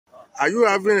Are you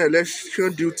having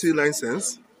election duty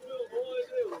license?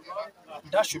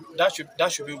 That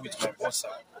should be with my boss, sir.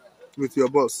 With your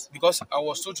boss? Because I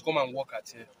was told to come and work at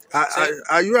here.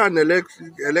 Are you an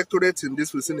electorate in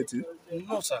this vicinity?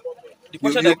 No, sir. The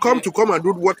question you come and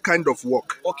do what kind of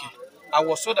work? Okay. I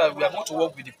was told that we are going to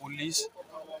work with the police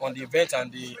on the event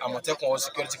and the Amatekun or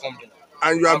security company.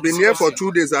 And you have been here for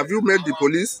 2 days. Have you met the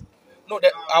police? No,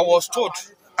 I was told.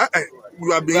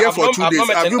 You have been here for 2 days.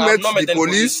 Have you met the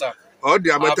police or the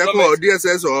Amatekun or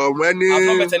DSS or many? I have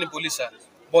not met any police, sir.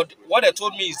 But what they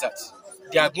told me is that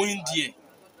they are going there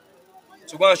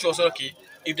to go and show us, okay,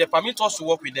 if they permit us to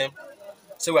work with them,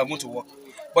 say we are going to work.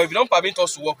 But if you don't permit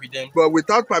us to work with them... But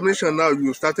without permission now,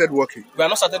 you started working. We are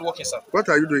not started working, sir. What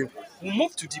are you doing? We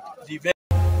moved to the event.